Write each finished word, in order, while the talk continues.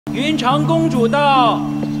云长公主到。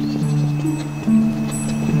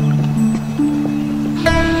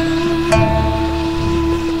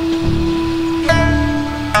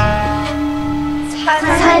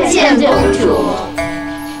参见公主。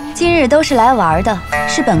今日都是来玩的，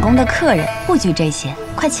是本宫的客人，不拘这些，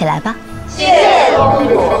快起来吧。谢谢公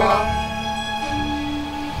主。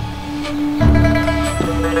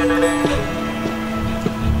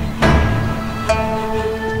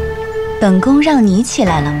本宫让你起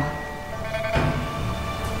来了吗？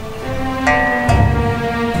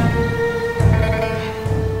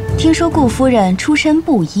听说顾夫人出身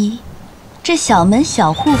布衣，这小门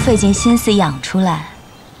小户费尽心思养出来，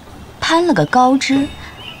攀了个高枝，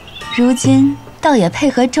如今倒也配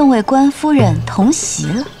合众位官夫人同席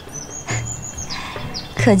了。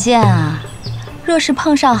可见啊，若是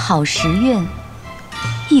碰上好时运，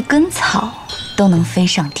一根草都能飞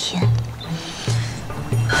上天。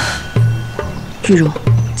玉茹，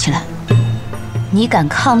起来！你敢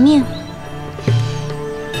抗命？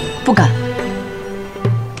不敢。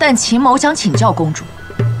但秦某想请教公主，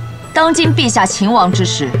当今陛下秦王之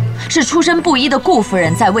时，是出身布衣的顾夫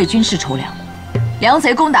人在为军事筹粮；梁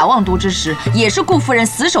贼攻打望都之时，也是顾夫人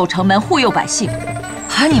死守城门护佑百姓。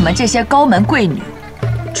而你们这些高门贵女，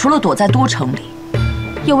除了躲在都城里，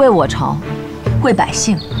又为我朝、为百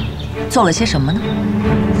姓做了些什么呢？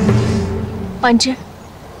婉之，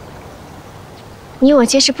你我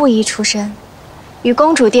皆是布衣出身，与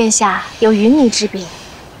公主殿下有云泥之别，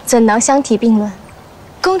怎能相提并论？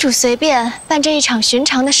公主随便办这一场寻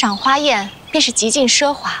常的赏花宴，便是极尽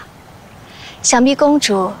奢华。想必公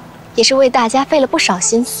主也是为大家费了不少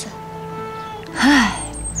心思。唉，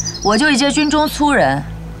我就一介军中粗人，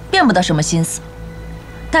变不得什么心思。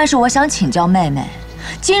但是我想请教妹妹，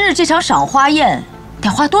今日这场赏花宴得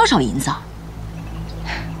花多少银子啊？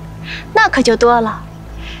那可就多了。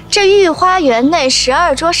这御花园内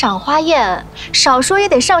12桌赏花宴，少说也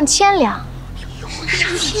得上千两。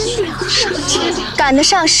上千两，赶得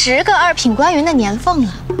上10个2品官员的年俸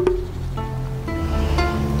了。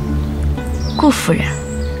顾夫人，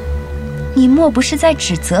你莫不是在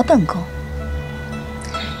指责本宫？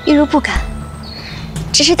玉茹不敢，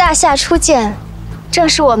只是大夏初建，正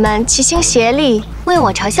是我们齐心协力为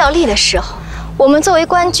我朝效力的时候。我们作为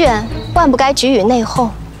官眷，万不该举与内讧。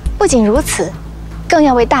不仅如此，更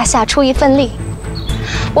要为大夏出一份力。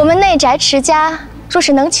我们内宅持家，若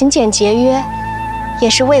是能勤俭节约，也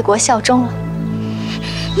是为国效忠了。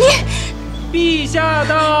陛下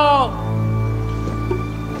到。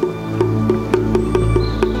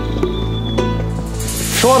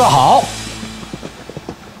说得好。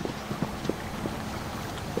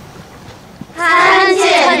参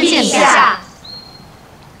见陛下。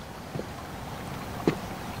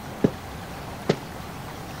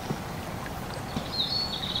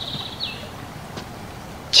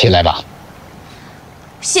起来吧。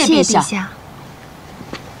谢陛下。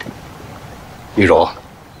玉茹，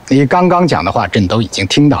你刚刚讲的话，朕都已经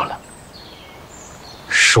听到了。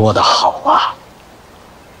说得好啊！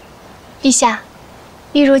陛下，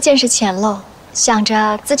玉茹见识浅陋，想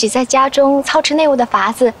着自己在家中操持内务的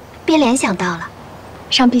法子，便联想到了，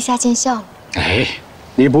让陛下见笑了。哎，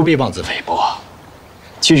你不必妄自菲薄。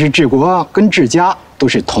其实治国跟治家都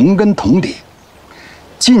是同根同底，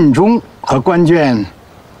晋中和官眷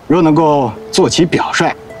若能够做起表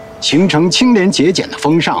率，形成清廉节俭的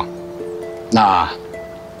风尚，那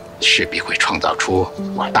势必会创造出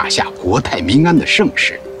我大夏国泰民安的盛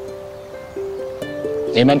世。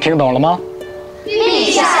你们听懂了吗？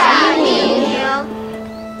陛下英明。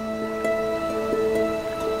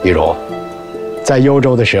玉茹，在幽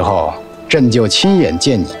州的时候，朕就亲眼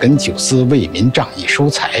见你跟九司为民仗义疏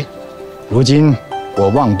财。如今我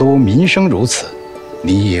望都民生如此，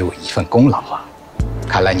你也有一份功劳啊。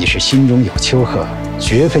看来你是心中有丘壑，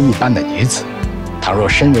绝非一般的女子。倘若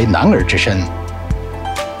身为男儿之身，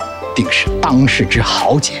定是当世之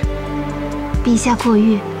豪杰。陛下过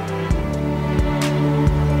誉。